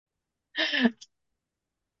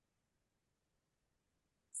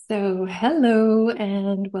So, hello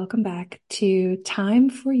and welcome back to Time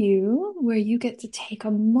for You, where you get to take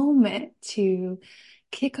a moment to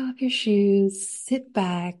kick off your shoes, sit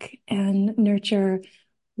back, and nurture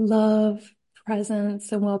love,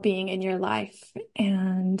 presence, and well-being in your life.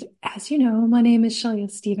 And as you know, my name is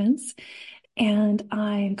Shelia Stevens, and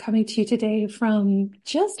I'm coming to you today from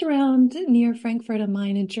just around near Frankfurt am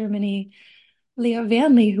Main in Germany. Leah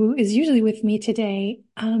Vanley, who is usually with me today,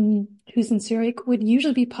 who's in Zurich, would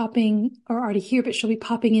usually be popping or already here, but she'll be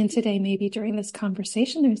popping in today, maybe during this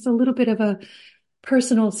conversation. There's a little bit of a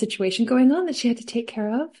personal situation going on that she had to take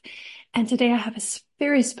care of. And today I have a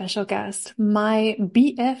very special guest, my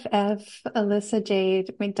BFF, Alyssa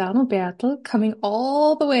Jade McDonald Bertel, coming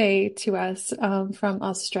all the way to us from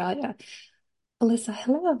Australia. Alyssa,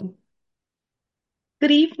 hello.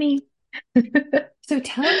 Good evening. So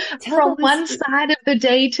tell the From list. one side of the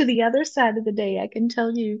day to the other side of the day, I can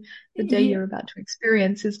tell you the day Yeah, you're about to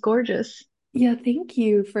experience is gorgeous. Yeah, thank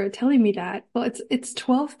you for telling me that. Well, it's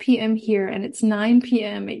 12 p.m. here and it's 9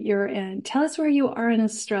 p.m. at your end. Tell us where you are in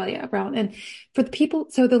Australia, around. And for the people,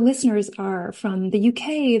 so the listeners are from the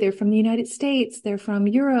UK, they're from the United States, they're from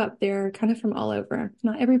Europe, they're kind of from all over.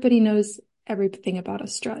 Not everybody knows everything about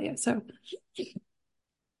Australia. So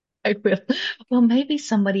I will. Well, maybe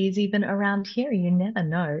somebody is even around here. You never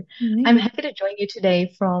know. I'm maybe. happy to join you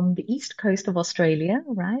today from the east coast of Australia,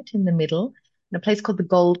 right in the middle, in a place called the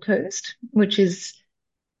Gold Coast, which is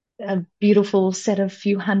a beautiful set of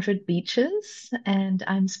few hundred beaches. And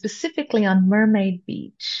I'm specifically on Mermaid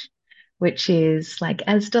Beach, which is like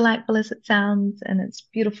as delightful as it sounds. And it's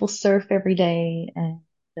beautiful surf every day and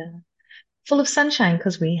full of sunshine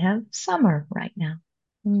because we have summer right now.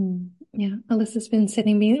 Yeah, Alyssa's been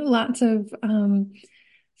sending me lots of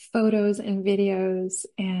photos and videos,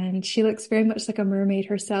 and she looks very much like a mermaid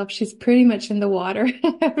herself. She's pretty much in the water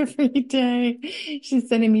every day. She's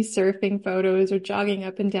sending me surfing photos or jogging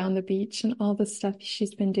up and down the beach and all the stuff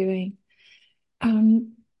she's been doing.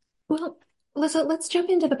 Um, well, let's jump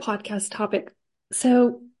into the podcast topic.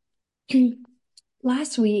 So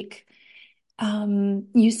last week,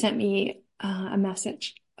 you sent me a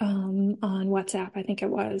message on WhatsApp, I think it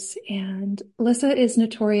was. And Alyssa is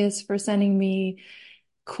notorious for sending me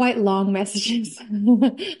quite long messages.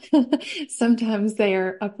 Sometimes they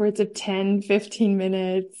are upwards of 10, 15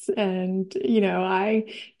 minutes. And, I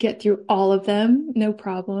get through all of them, no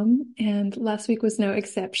problem. And last week was no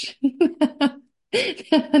exception.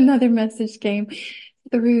 Another message came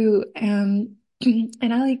through. And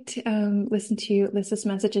I like to listen to Alyssa's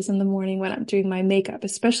messages in the morning when I'm doing my makeup,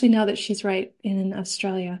 especially now that she's right in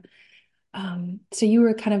Australia. So you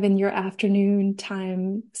were kind of in your afternoon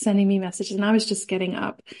time sending me messages, and I was just getting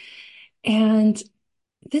up. And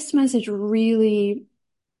this message really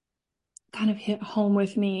kind of hit home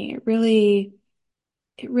with me. It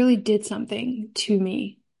really did something to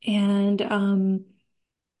me. And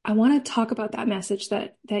I want to talk about that message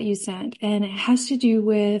that you sent, and it has to do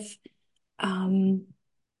with um,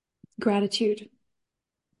 gratitude.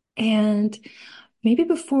 And maybe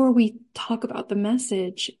before we talk about the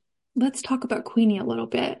message, let's talk about Queenie a little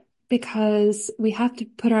bit because we have to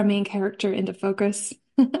put our main character into focus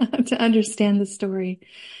to understand the story.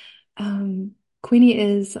 Um, Queenie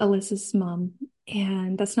is Alyssa's mom,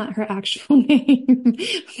 and that's not her actual name,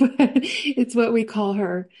 but it's what we call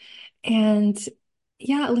her. And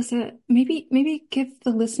yeah, Alyssa, maybe give the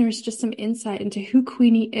listeners just some insight into who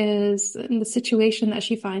Queenie is and the situation that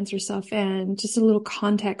she finds herself in, just a little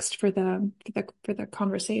context for the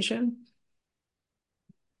conversation.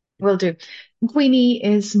 Will do. Queenie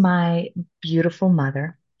is my beautiful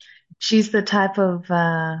mother. She's the type of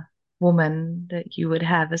woman that you would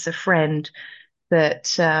have as a friend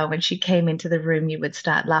that when she came into the room, you would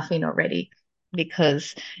start laughing already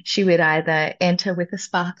because she would either enter with a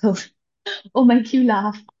sparkle or make you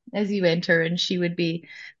laugh as you enter. And she would be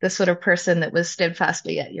the sort of person that was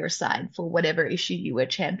steadfastly at your side for whatever issue you were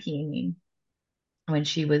championing. When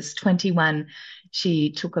she was 21,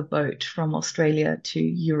 she took a boat from Australia to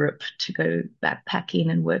Europe to go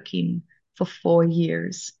backpacking and working for 4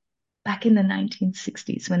 years back in the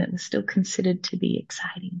 1960s when it was still considered to be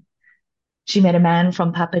exciting. She met a man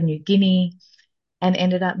from Papua New Guinea and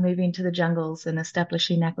ended up moving to the jungles and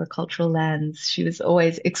establishing agricultural lands. She was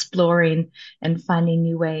always exploring and finding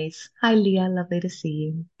new ways. Hi, Leah. Lovely to see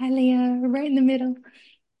you. Hi, Leah, right in the middle.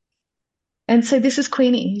 And so this is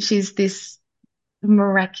Queenie. She's this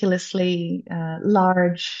miraculously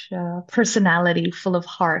large personality full of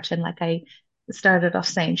heart. And like I started off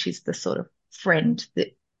saying, she's the sort of friend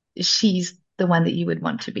that she's the one that you would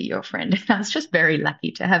want to be your friend. And I was just very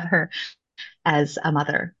lucky to have her as a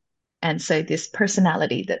mother. And so this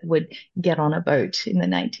personality that would get on a boat in the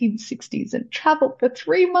 1960s and travel for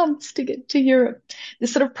 3 months to get to Europe,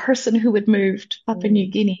 this sort of person who had moved to Papua New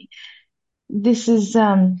Mm, Guinea, this is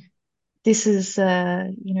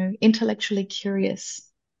intellectually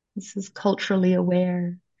curious. This is culturally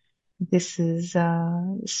aware. This is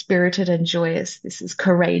spirited and joyous. This is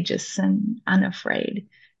courageous and unafraid.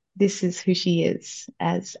 This is who she is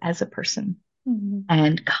as a person. mm,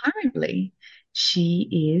 And currently,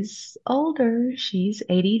 she is older. She's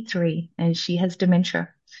 83 and she has dementia.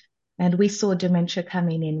 And we saw dementia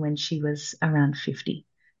coming in when she was around 50.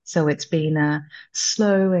 So it's been a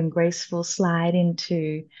slow and graceful slide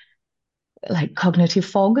into like cognitive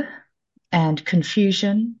fog and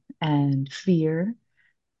confusion and fear,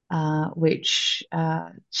 which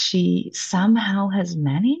she somehow has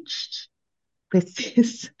managed with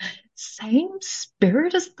this same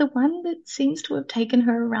spirit as the one that seems to have taken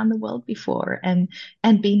her around the world before and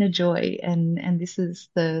been a joy. And this is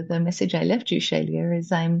the message I left you, Shalia,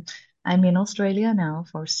 is I'm in Australia now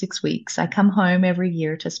for 6 weeks. I come home every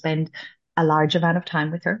year to spend a large amount of time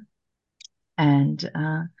with her. And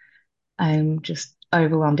I'm just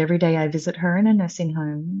overwhelmed. Every day I visit her in a nursing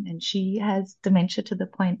home, and she has dementia to the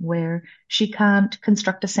point where she can't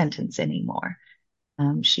construct a sentence anymore.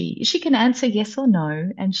 She can answer yes or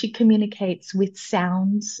no, and she communicates with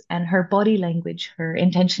sounds and her body language, her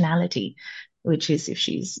intentionality, which is if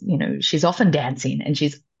she's often dancing and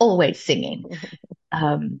she's always singing.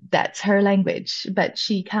 That's her language, but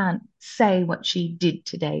she can't say what she did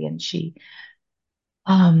today, and she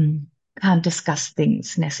um, can't discuss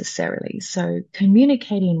things necessarily. So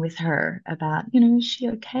communicating with her about, is she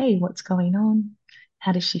okay? What's going on?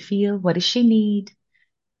 How does she feel? What does she need?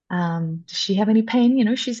 Does she have any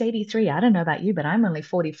pain? She's 83. I don't know about you, but I'm only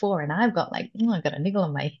 44 and I've got I've got a niggle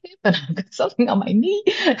on my hip and I've got something on my knee.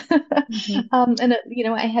 mhm,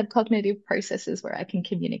 I have cognitive processes where I can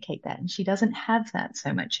communicate that, and she doesn't have that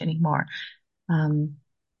so much anymore. Um,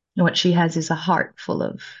 what she has is a heart full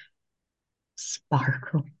of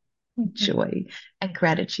sparkle, mhm, joy, and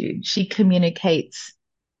gratitude. She communicates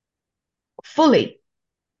fully,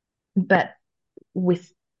 but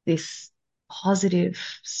with this positive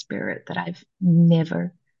spirit that I've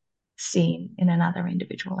never seen in another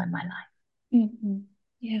individual in my life. mhm.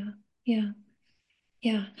 Yeah, yeah,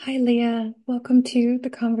 yeah. Hi, Leah. Welcome to the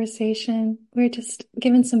conversation. We're just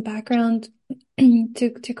giving some background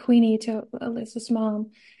to Queenie, to Alyssa's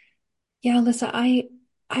mom. Yeah, Alyssa,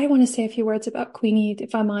 I want to say a few words about Queenie,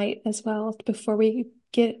 if I might, as well, before we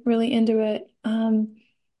get really into it.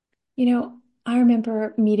 You know, I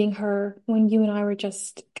remember meeting her when you and I were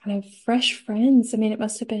just kind of fresh friends. I mean, it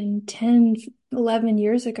must have been 10, 11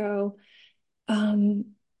 years ago. Um,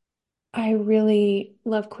 I really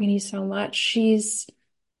love Queenie so much. She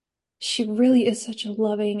really is such a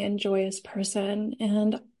loving and joyous person.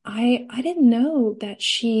 And I didn't know that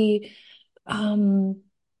she um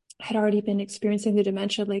had already been experiencing the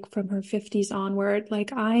dementia like from her 50s onward.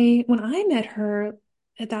 When I met her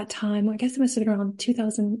at that time, I guess it must have been around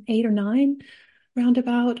 2008 or 9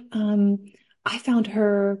 roundabout. I found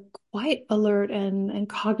her quite alert and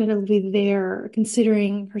cognitively there,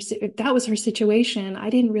 considering if that was her situation.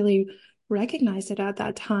 I didn't really recognize it at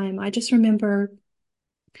that time. I just remember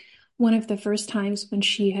one of the first times when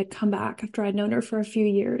she had come back after I'd known her for a few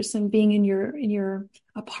years and being in your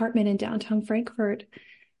apartment in downtown Frankfurt,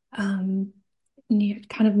 um, near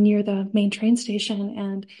the main train station,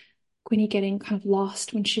 and Queenie getting kind of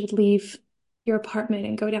lost when she would leave your apartment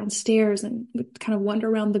and go downstairs and would kind of wander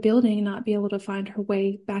around the building and not be able to find her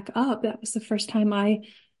way back up. That was the first time I,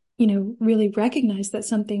 really recognized that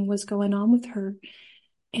something was going on with her.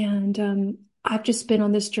 And I've just been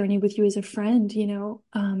on this journey with you as a friend,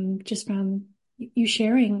 just from you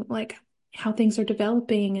sharing like how things are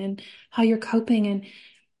developing and how you're coping,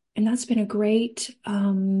 and that's been a great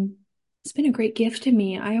it's been a great gift to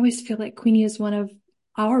me. I always feel like Queenie is one of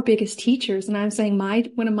our biggest teachers, and I'm saying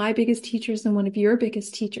my one of my biggest teachers and one of your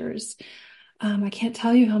biggest teachers. I can't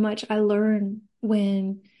tell you how much I learn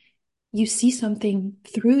when you see something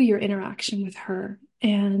through your interaction with her.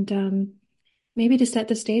 And maybe to set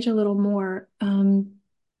the stage a little more,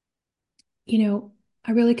 you know,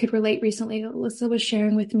 I really could relate recently. Alyssa was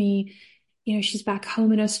sharing with me, she's back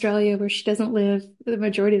home in Australia where she doesn't live the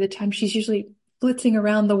majority of the time. She's usually blitzing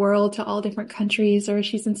around the world to all different countries, or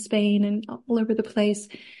she's in Spain and all over the place.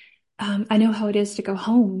 I know how it is to go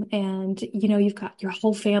home and, you've got your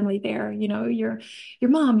whole family there, your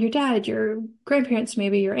mom, your dad, your grandparents,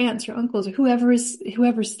 maybe your aunts, your uncles, or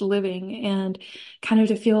whoever's living, and kind of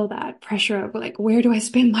to feel that pressure of like, where do I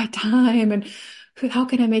spend my time? And how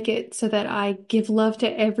can I make it so that I give love to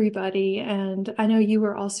everybody? And I know you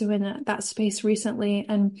were also in that space recently,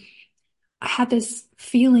 and I had this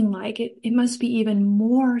feeling like it must be even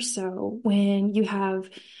more so when you have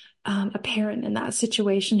a parent in that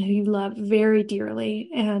situation who you love very dearly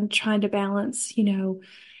and trying to balance,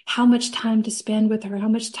 how much time to spend with her, how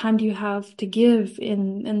much time do you have to give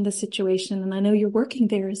in the situation? And I know you're working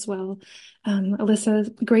there as well.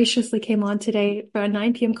 Alyssa graciously came on today for a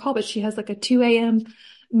 9 p.m. call, but she has like a 2 a.m.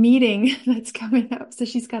 meeting that's coming up. So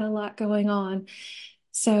she's got a lot going on.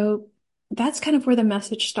 So that's kind of where the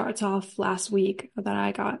message starts off last week that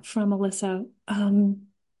I got from Alyssa. And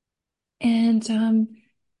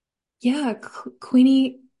yeah,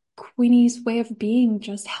 Queenie's way of being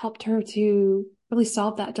just helped her to really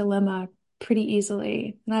solve that dilemma pretty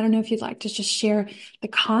easily. And I don't know if you'd like to just share the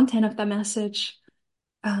content of the message,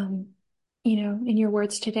 um, in your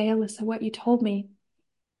words today, Alyssa, what you told me.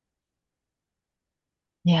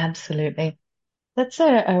 Yeah, absolutely. That's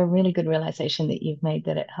a really good realization that you've made,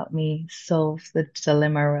 that it helped me solve the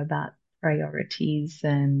dilemma about priorities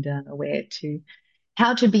and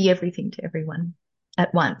how to be everything to everyone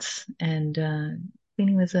at once. And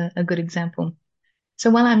cleaning was a good example. So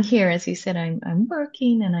while I'm here, as you said, I'm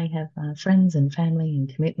working and I have friends and family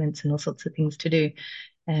and commitments and all sorts of things to do.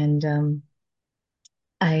 And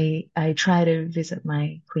I try to visit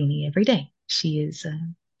my Queenie every day. She's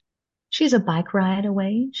a bike ride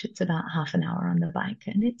away. It's about half an hour on the bike,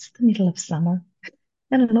 and it's the middle of summer.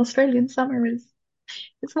 And an Australian summer is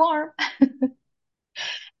it's warm.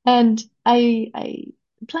 And I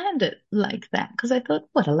planned it like that because I thought,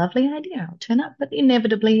 what a lovely idea. I'll turn up, but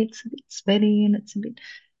inevitably it's a bit sweaty and it's a bit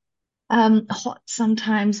hot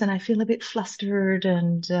sometimes, and I feel a bit flustered,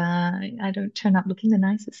 and I don't turn up looking the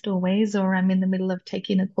nicest always, or I'm in the middle of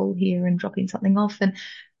taking a call here and dropping something off. And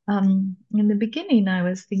in the beginning, I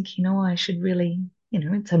was thinking, oh, I should really,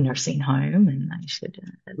 it's a nursing home, and I should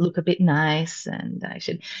look a bit nice, and I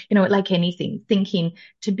should, like anything, thinking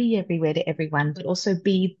to be everywhere to everyone, but also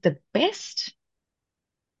be the best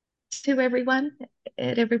to everyone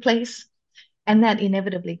at every place. And that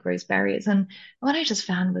inevitably grows barriers. And what I just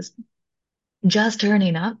found was just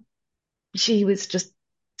turning up, she was just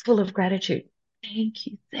full of gratitude. Thank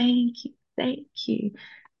you, thank you, thank you,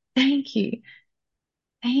 thank you,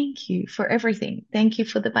 thank you for everything. Thank you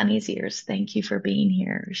for the bunny's ears. Thank you for being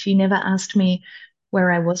here. She never asked me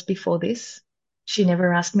where I was before this. She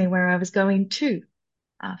never asked me where I was going to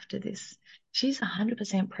after this. She's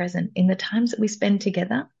 100% present in the times that we spend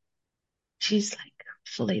together. She's like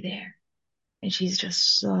fully there. And she's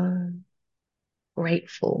just so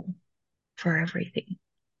grateful for everything.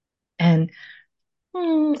 And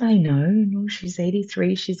I know, no, she's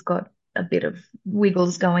 83. She's got a bit of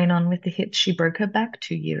wiggles going on with the hips. She broke her back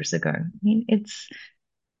 2 years ago. I mean,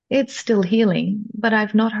 it's still healing, but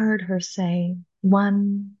I've not heard her say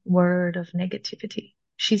one word of negativity.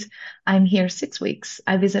 I'm here 6 weeks.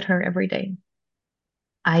 I visit her every day.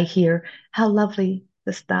 I hear how lovely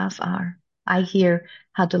the staff are. I hear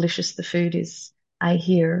how delicious the food is. I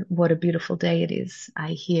hear what a beautiful day it is. I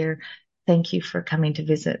hear thank you for coming to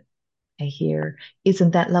visit. I hear,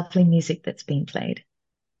 isn't that lovely music that's being played?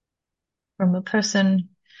 From a person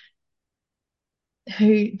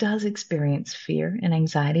who does experience fear and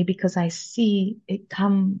anxiety, because I see it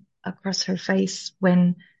come across her face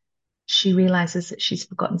when she realizes that she's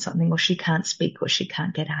forgotten something, or she can't speak, or she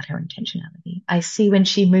can't get out her intentionality. I see when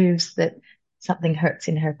she moves that something hurts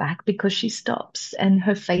in her back because she stops and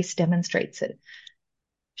her face demonstrates it.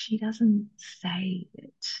 She doesn't say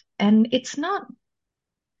it. And it's not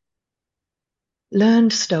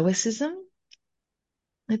learned stoicism.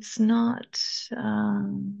 It's not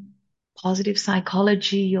positive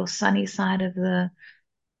psychology or sunny side of the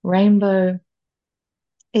rainbow.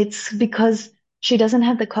 It's because she doesn't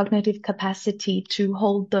have the cognitive capacity to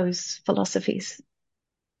hold those philosophies.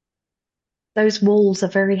 Those walls are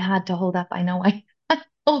very hard to hold up. I know I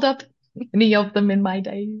hold up many of them in my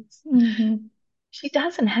days. Mm-hmm. She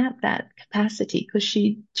doesn't have that capacity because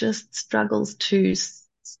she just struggles to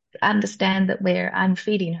understand that where I'm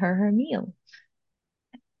feeding her meal.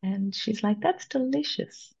 And she's like, that's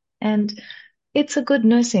delicious. And it's a good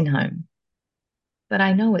nursing home, but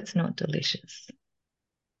I know it's not delicious.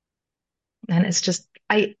 And it's just,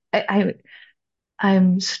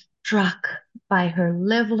 I'm struck by her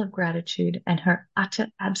level of gratitude and her utter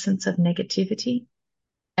absence of negativity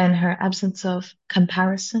and her absence of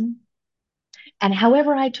comparison. And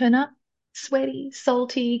however I turn up, sweaty,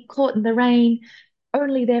 salty, caught in the rain,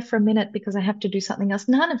 only there for a minute because I have to do something else,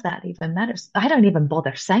 none of that even matters. I don't even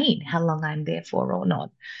bother saying how long I'm there for or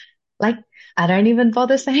not. Like, I don't even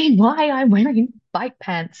bother saying why I'm wearing bike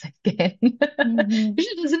pants again. Hmm.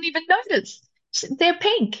 She doesn't even notice. They're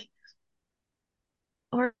pink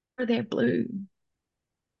or they're blue.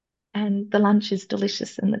 And the lunch is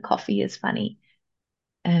delicious and the coffee is funny.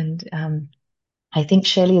 And I think,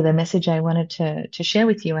 Shirley, the message I wanted to share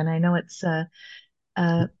with you, and I know it's a,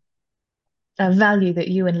 a value that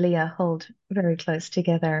you and Leah hold very close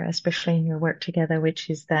together, especially in your work together, which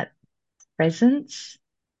is that presence,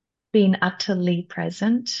 being utterly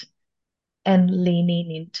present and leaning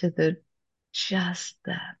into the just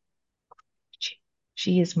the she,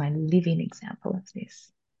 she is my living example of this.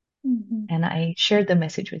 Hmm. And I shared the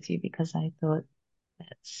message with you because I thought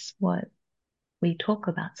that's what we talk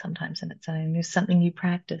about sometimes, and it's something you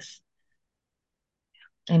practice.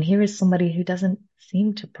 And here is somebody who doesn't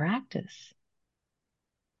seem to practice.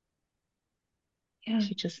 Yeah.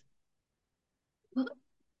 She just, Well,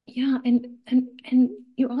 yeah, and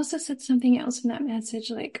you also said something else in that message,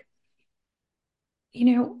 like,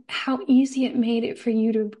 how easy it made it for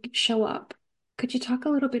you to show up. Could you talk a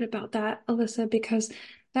little bit about that, Alyssa? Because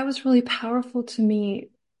that was really powerful to me.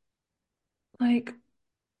 Like,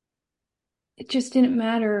 it just didn't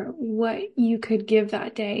matter what you could give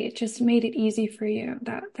that day. It just made it easy for you.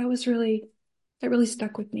 That really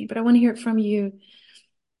stuck with me. But I want to hear it from you.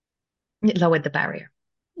 it lowered the barrier.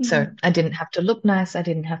 So Hmm. I didn't have to look nice. I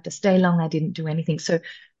didn't have to stay long. I didn't do anything. So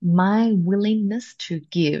my willingness to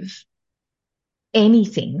give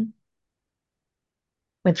anything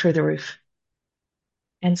went through the roof.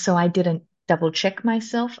 And so I didn't double check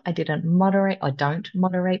myself. I didn't moderate. I don't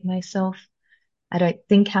moderate myself. I don't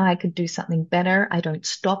think how I could do something better. I don't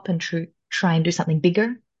stop and try and do something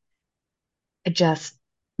bigger. I just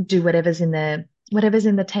do whatever's in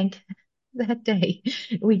the tank that day.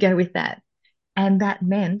 We go with that. And that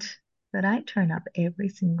meant that I turn up every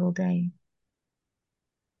single day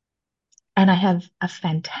and I have a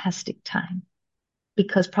fantastic time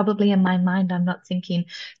because probably in my mind, I'm not thinking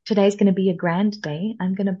today's going to be a grand day.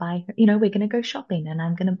 I'm going to buy her, we're going to go shopping and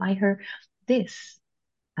I'm going to buy her this.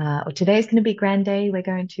 Or today's going to be a grand day. We're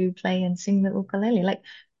going to play and sing the ukulele. Like,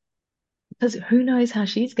 because who knows how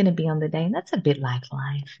she's going to be on the day. And that's a bit like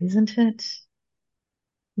life, isn't it?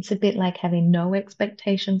 It's a bit like having no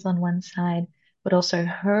expectations on one side, but also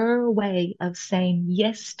her way of saying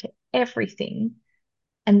yes to everything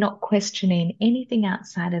and not questioning anything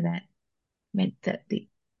outside of that meant that the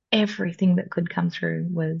everything that could come through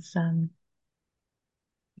was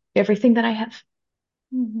everything that I have.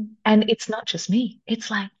 Hmm. And it's not just me.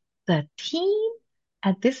 It's like the team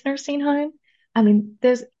at this nursing home. I mean,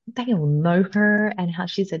 they all know her and how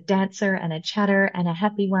she's a dancer and a chatter and a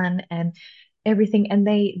happy one and everything. And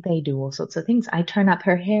they do all sorts of things. I turn up,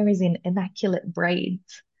 her hair is in immaculate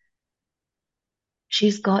braids.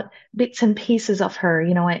 She's got bits and pieces of her.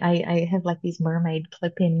 I have like these mermaid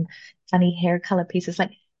clip-in funny hair color pieces.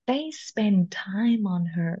 Like they spend time on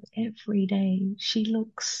her every day.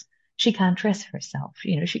 She can't dress herself.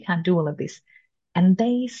 She can't do all of this. And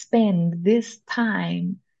they spend this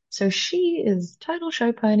time. So she is total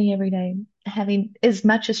show pony every day, having as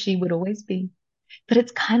much as she would always be. But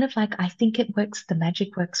it's kind of like, I think it works, the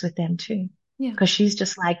magic works with them too, Yeah. because she's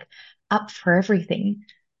just like up for everything.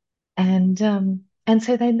 And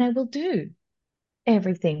so then they will do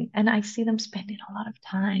everything. And I see them spending a lot of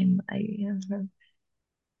time.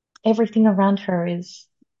 Everything around her is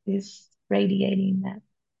radiating that.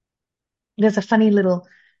 There's a funny little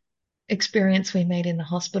experience we made in the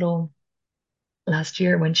hospital last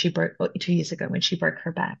year when 2 years ago when she broke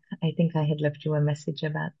her back. I think I had left you a message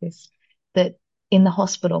about this, that in the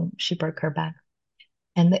hospital she broke her back.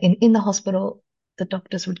 And in the hospital, the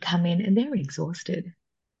doctors would come in and they're exhausted.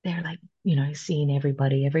 They're like, seeing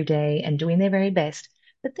everybody every day and doing their very best.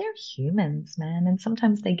 But they're humans, man. And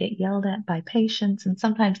sometimes they get yelled at by patients, and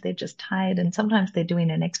sometimes they're just tired, and sometimes they're doing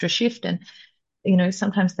an extra shift, and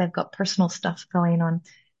sometimes they've got personal stuff going on.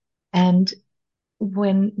 And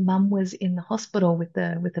when mum was in the hospital with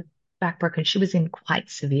the back broken, she was in quite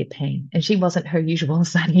severe pain, and she wasn't her usual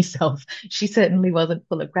sunny self. She certainly wasn't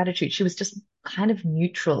full of gratitude. She was just kind of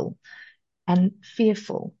neutral and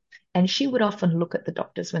fearful. And she would often look at the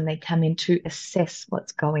doctors when they come in to assess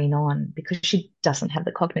what's going on because she doesn't have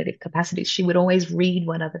the cognitive capacities. She would always read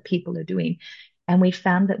what other people are doing. And we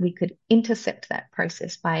found that we could intercept that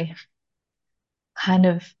process by kind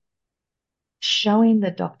of showing the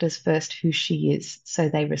doctors first who she is. So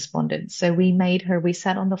they responded. So we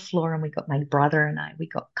sat on the floor and we got my brother and we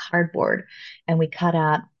got cardboard and we cut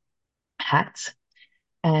out hats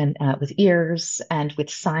and with ears and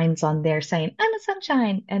with signs on there saying "I'm a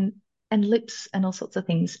sunshine" and lips and all sorts of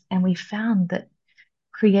things. And we found that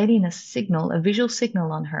creating a visual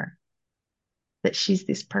signal on her. that she's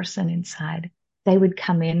this person inside. They would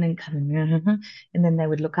come in and come in, and then they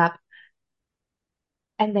would look up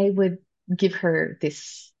and they would give her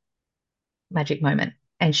this magic moment.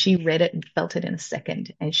 And she read it and felt it in a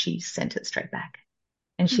second and she sent it straight back.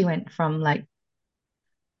 And she Mm. went from like,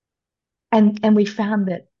 and we found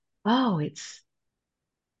that, oh,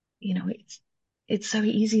 you know, it's so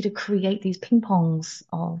easy to create these ping pongs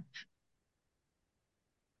of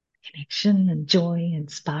connection and joy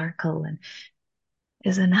and sparkle. And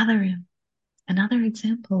is another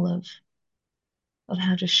example of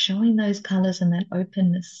how just showing those colors and that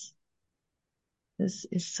openness is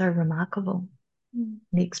so remarkable. Mm.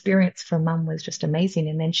 The experience for mum was just amazing.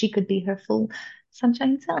 And then she could be her full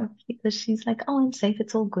sunshine self because she's like, oh, I'm safe.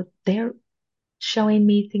 It's all good. They're showing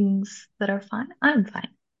me things that are fine. I'm fine.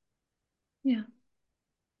 Yeah.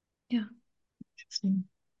 Yeah. Interesting.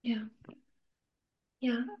 Yeah.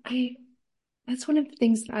 Yeah. That's one of the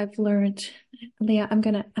things that I've learned. Leah, I'm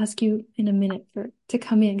gonna ask you in a minute for to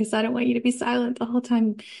come in because I don't want you to be silent the whole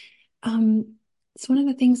time. Um, it's one of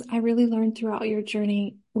the things I really learned throughout your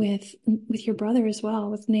journey with your brother as well,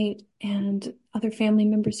 with Nate and other family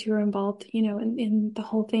members who are involved, in the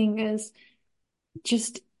whole thing is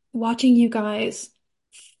just watching you guys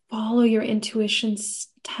follow your intuitions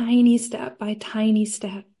tiny step by tiny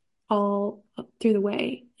step all up through the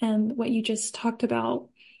way. And what you just talked about,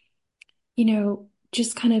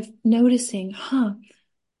 just kind of noticing,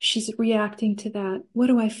 she's reacting to that. What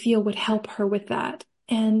do I feel would help her with that?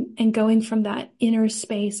 And going from that inner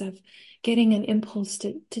space of getting an impulse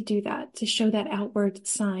to do that, to show that outward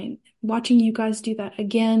sign. Watching you guys do that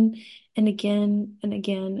again and again and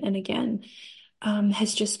again and again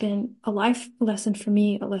has just been a life lesson for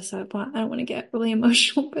me, Alyssa. Well, I don't want to get really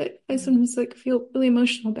emotional, but I sometimes like feel really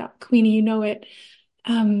emotional about Queenie. You know it.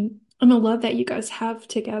 And the love that you guys have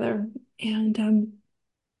together. And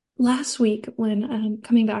last week, when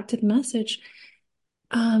coming back to the message,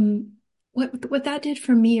 um, what that did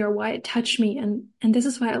for me, or why it touched me, and this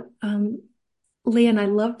is why Leah and I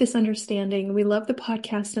love this understanding. We love the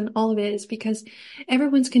podcast and all of it is because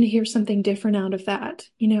everyone's going to hear something different out of that.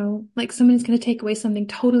 Like someone's going to take away something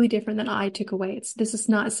totally different than I took away. This is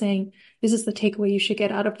not saying this is the takeaway you should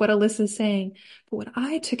get out of what Alyssa's saying. But what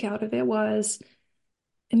I took out of it was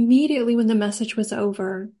immediately when the message was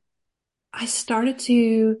over, I started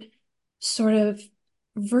to sort of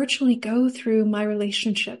virtually go through my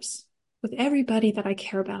relationships with everybody that I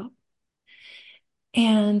care about.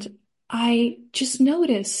 And I just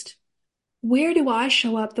noticed, where do I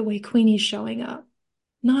show up the way Queenie's showing up?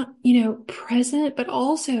 Not, present, but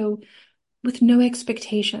also with no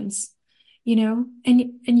expectations, and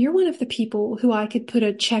you're one of the people who I could put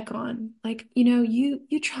a check on. Like,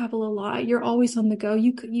 you travel a lot. You're always on the go.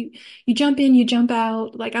 You jump in, you jump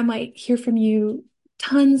out. Like I might hear from you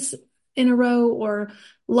tons in a row or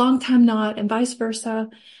long time not, and vice versa.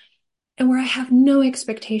 And where I have no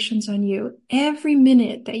expectations on you. Every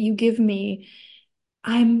minute that you give me,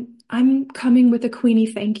 I'm coming with a Queenie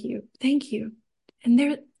thank you. Thank you. And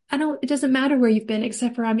it doesn't matter where you've been,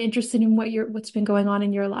 except for I'm interested in what's been going on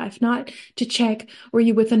in your life, not to check, were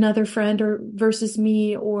you with another friend or versus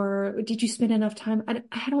me, or did you spend enough time?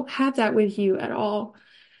 I don't have that with you at all.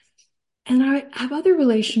 And I have other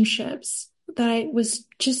relationships that I was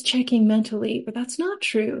just checking mentally, but that's not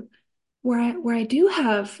true. Where I do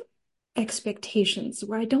have expectations,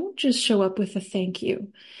 where I don't just show up with a thank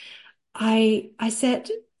you. I set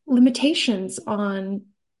limitations on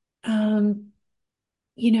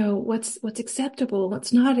what's acceptable,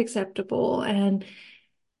 what's not acceptable. And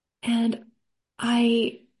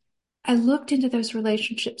I I looked into those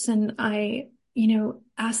relationships and I,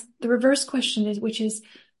 asked the reverse question which is,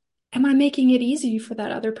 am I making it easy for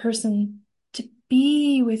that other person to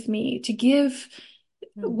be with me, to give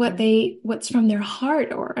Mhm. what's from their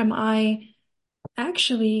heart, or am I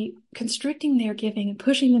actually constricting their giving and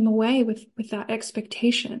pushing them away with that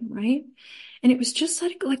expectation, right? And it was just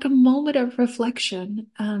like a moment of reflection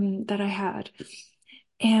that I had,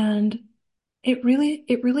 and it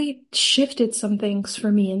really shifted some things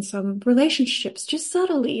for me in some relationships just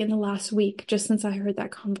subtly in the last week, just since I heard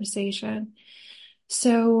that conversation.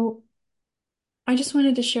 So I just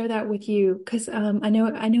wanted to share that with you because I know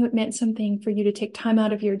it meant something for you to take time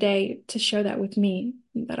out of your day to share that with me,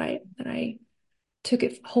 that I took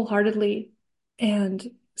it wholeheartedly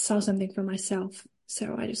and saw something for myself.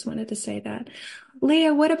 So I just wanted to say that.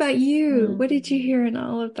 Leah, what about you? What did you Mm. hear in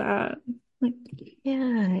all of that? Like,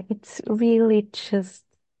 Yeah, it's really just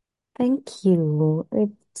thank you.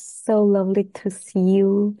 It's so lovely to see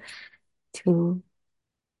you, to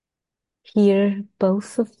hear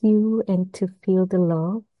both of you, and to feel the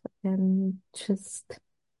love. And just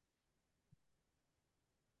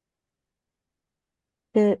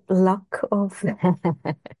the luck of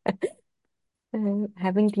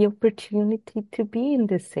having the opportunity to be in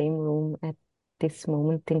the same room at this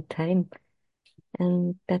moment in time.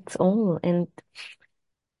 And that's all. And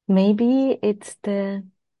maybe at the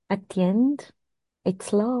end,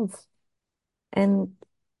 it's love. And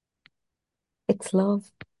it's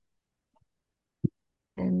love.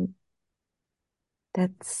 And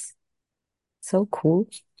that's so cool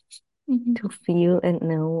to Hmm. feel and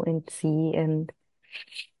know and see and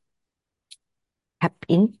tap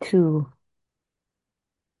into.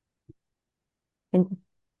 And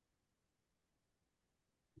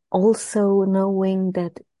also knowing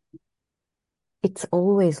that it's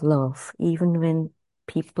always love, even when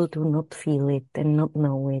people do not feel it and not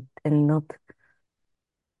know it and not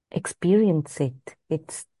experience it.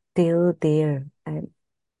 It's still there.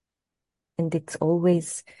 And it's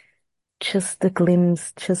always just a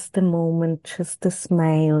glimpse, just a moment, just a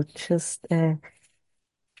smile, just a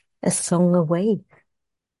song away.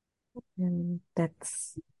 And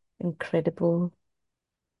that's incredible,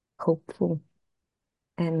 hopeful.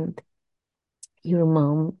 And your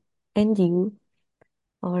mom and you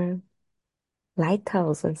are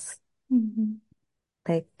lighthouses, Hmm.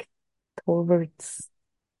 like towards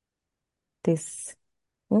this.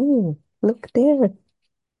 Oh, look there.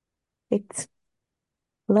 It's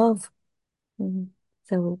love. Mm.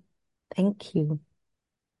 So thank you.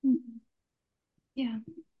 Hmm. Yeah.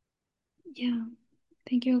 Yeah.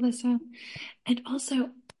 Thank you, Alyssa. And also,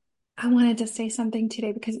 I wanted to say something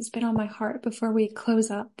today because it's been on my heart before we close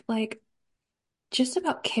up, like just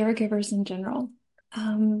about caregivers in general.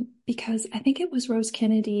 Because I think it was Rose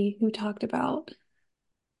Kennedy who talked about,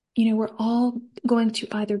 we're all going to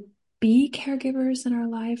either be caregivers in our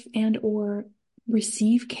life and or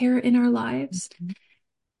receive care in our lives.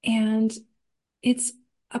 And it's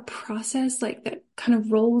a process like that kind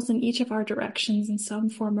of rolls in each of our directions in some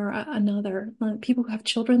form or another. People who have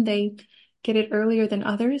children, they get it earlier than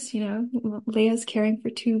others. Leia's caring for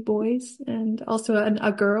two boys and also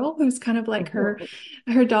a girl who's kind of like her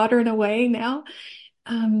daughter in a way now.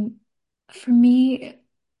 Um, for me,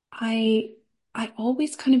 I I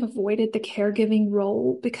always kind of avoided the caregiving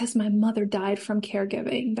role because my mother died from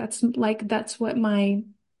caregiving. That's what my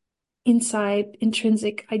inside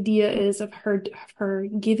intrinsic idea is of her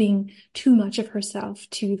giving too much of herself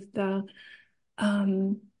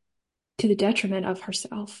um to the detriment of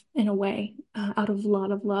herself in a way, out of a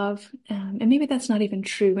lot of love. And maybe that's not even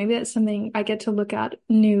true. Maybe that's something I get to look at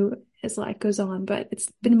new as life goes on, but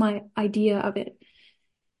it's been my idea of it.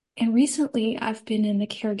 And recently I've been in the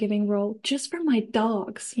caregiving role just for my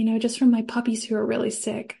dogs, just for my puppies who are really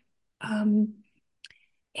sick. Um,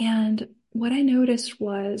 and what I noticed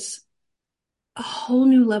was a whole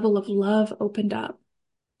new level of love opened up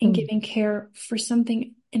in Mm, giving care for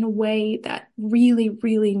something in a way that really,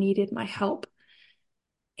 really needed my help.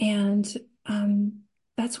 And um,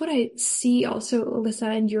 that's what I see also,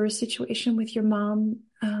 Alyssa, in your situation with your mom,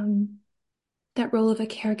 that role of a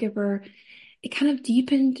caregiver. It kind of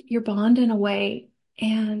deepened your bond in a way,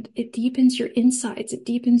 and it deepens your insights, it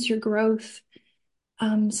deepens your growth.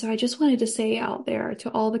 So I just wanted to say out there to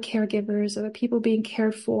all the caregivers or the people being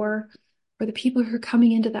cared for, or the people who are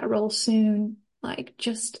coming into that role soon, like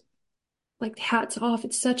just like hats off.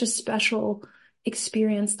 It's such a special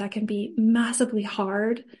experience that can be massively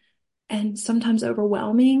hard and sometimes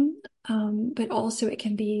overwhelming, but also it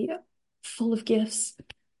can be full of gifts.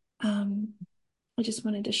 Um, I just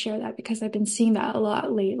wanted to share that because I've been seeing that a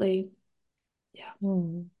lot lately. Yeah.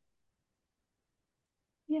 mm,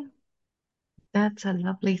 Yeah. That's a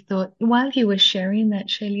lovely thought. While you were sharing that,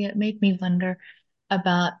 Shelley, it made me wonder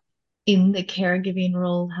about in the caregiving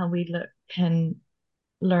role, how we can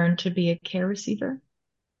learn to be a care receiver.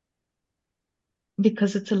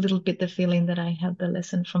 Because it's a little bit the feeling that I had the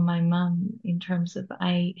lesson from my mum in terms of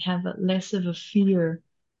I have less of a fear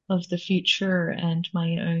of the future and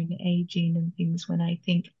my own aging and things when I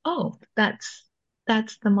think, oh, that's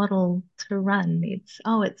the model to run. It's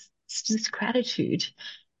just gratitude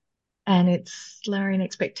and it's lowering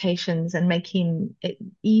expectations and making it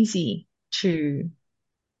easy to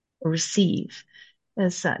receive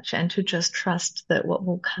as such and to just trust that what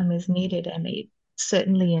will come is needed. And it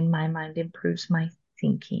certainly, in my mind, improves my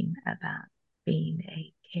thinking about being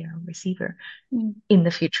a care receiver Mm. in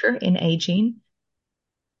the future, in aging.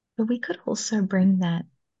 But we could also bring that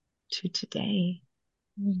to today.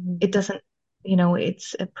 mm, It doesn't,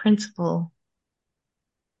 it's a principle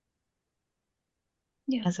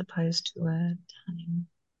Yeah. as opposed to a time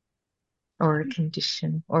or a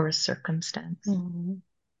condition or a circumstance. mm.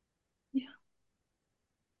 Yeah.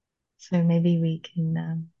 So maybe we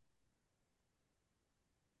can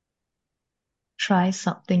try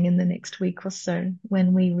something in the next week or so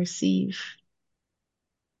when we receive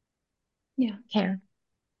Yeah. care.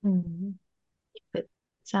 Mhm. If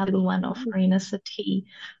it's our little one offering us a tea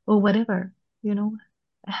or whatever, you know,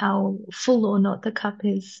 how full or not the cup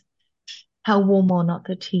is, how warm or not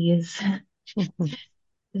the tea is, Mhm.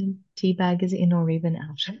 the tea bag is in or even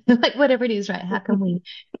out, like whatever it is, right? How can we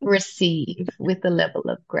receive with the level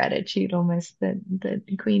of gratitude almost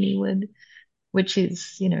that Queenie would, which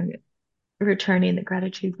is, you know, returning the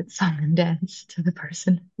gratitude with song and dance to the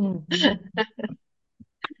person. Mhm.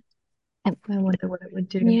 I And wonder what it would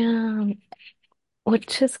do. yeah, what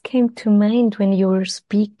just came to mind when you were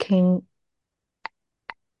speaking,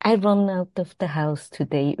 I run out of the house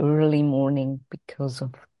today early morning because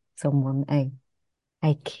of someone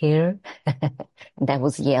I care. And I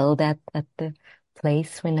was yelled at the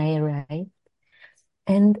place when I arrived.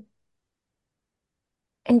 And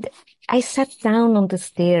and I sat down on the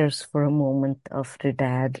stairs for a moment after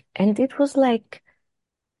that, and it was like,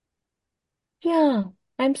 yeah,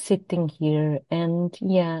 I'm sitting here, and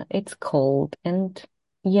yeah, it's cold, and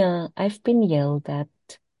yeah, I've been yelled at,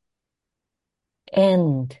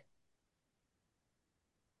 and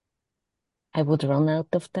I would run out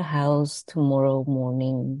of the house tomorrow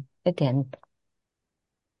morning again.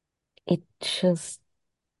 It just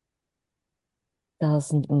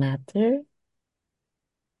doesn't matter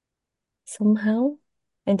somehow.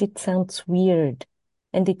 And it sounds weird.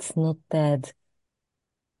 And it's not that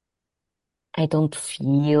I don't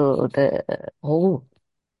feel oh,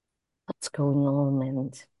 what's going on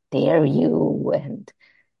and dare you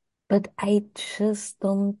but I just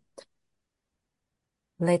don't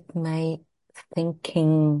let my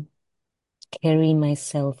thinking carry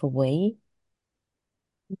myself away.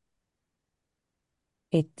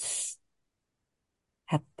 It's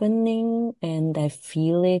happening and I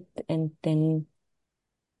feel it, and then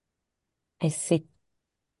I sit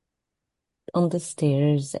on the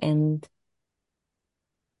stairs and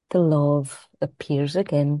the love appears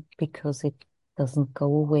again because it doesn't go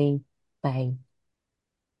away by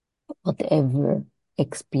whatever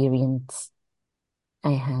experience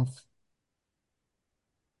I have.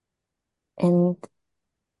 And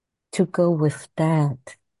to go with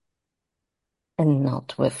that and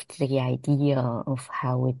not with the idea of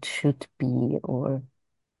how it should be, or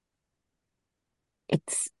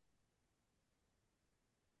it's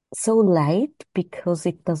so light because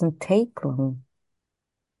it doesn't take long.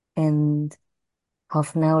 And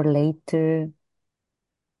half an hour later,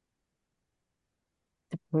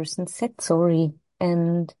 the person said sorry.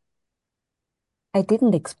 And I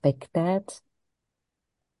didn't expect that,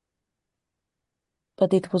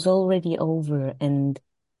 but it was already over and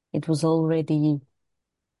it was already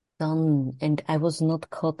done. And I was not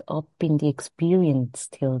caught up in the experience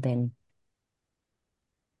till then.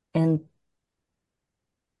 And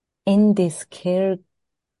in this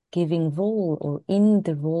caregiving role, or in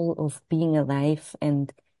the role of being alive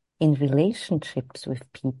and in relationships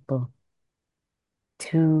with people,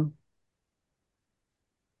 to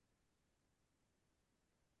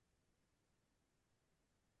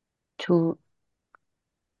to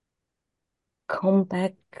come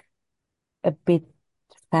back a bit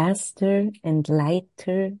faster and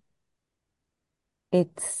lighter,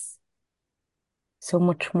 it's so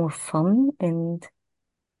much more fun and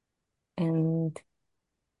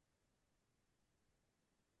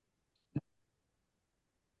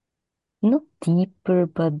not deeper,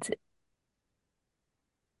 but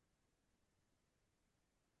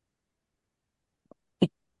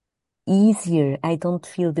it, easier. I don't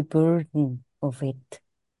feel the burden of it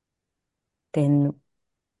than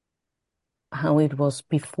how it was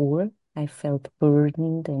before. I felt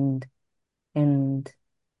burdened and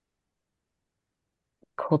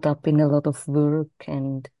caught up in a lot of work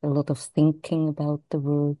and a lot of thinking about the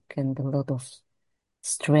work and a lot of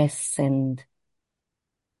stress, and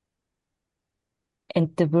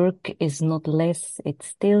the work is not less, it's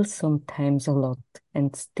still sometimes a lot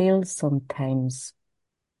and still sometimes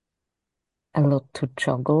a lot to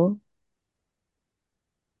juggle,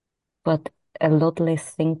 but a lot less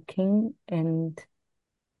thinking and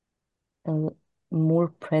uh, more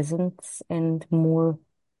presence and more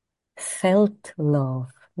felt love,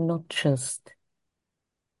 not just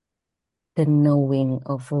the knowing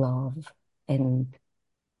of love. And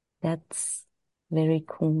that's very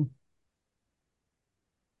cool.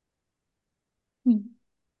 Mm.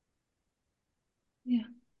 Yeah.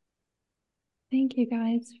 Thank you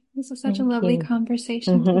guys. This was such a Thank lovely you.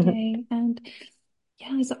 conversation today. And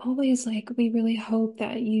yeah, as always, like we really hope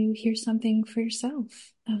that you hear something for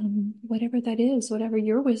yourself. Whatever that is, whatever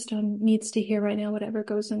your wisdom needs to hear right now, whatever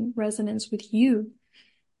goes in resonance with you.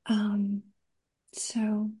 Um,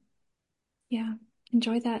 So yeah,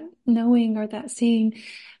 enjoy that knowing or that seeing.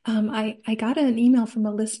 I got an email from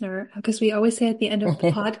a listener because we always say at the end of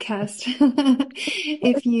the podcast,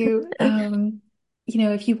 if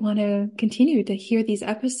if you want to continue to hear these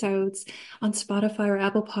episodes on Spotify or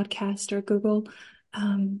Apple Podcast or Google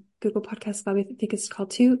Podcast, I think it's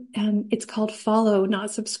called too. And it's called follow,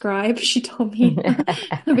 not subscribe. She told me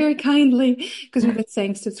very kindly because we've been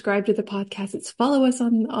saying subscribe to the podcast. It's follow us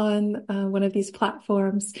on one of these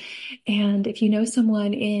platforms. And if you know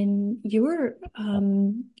someone in your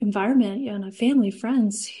environment, family,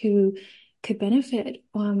 friends who could benefit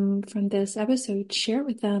from this episode, share it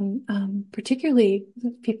with them, particularly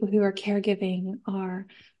people who are caregiving or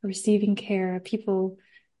receiving care, people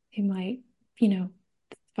who might,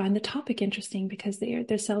 find the topic interesting because they are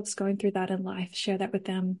themselves going through that in life. Share that with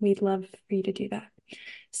them. We'd love for you to do that.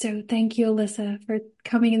 So thank you, Alyssa, for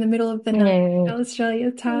coming in the middle of the night, No, Australia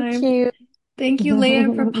thank time. you. Thank you,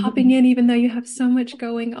 Leah, for popping in, even though you have so much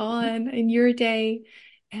going on in your day.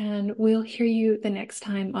 And we'll hear you the next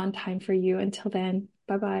time on Time for You. Until then,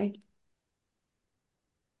 bye bye.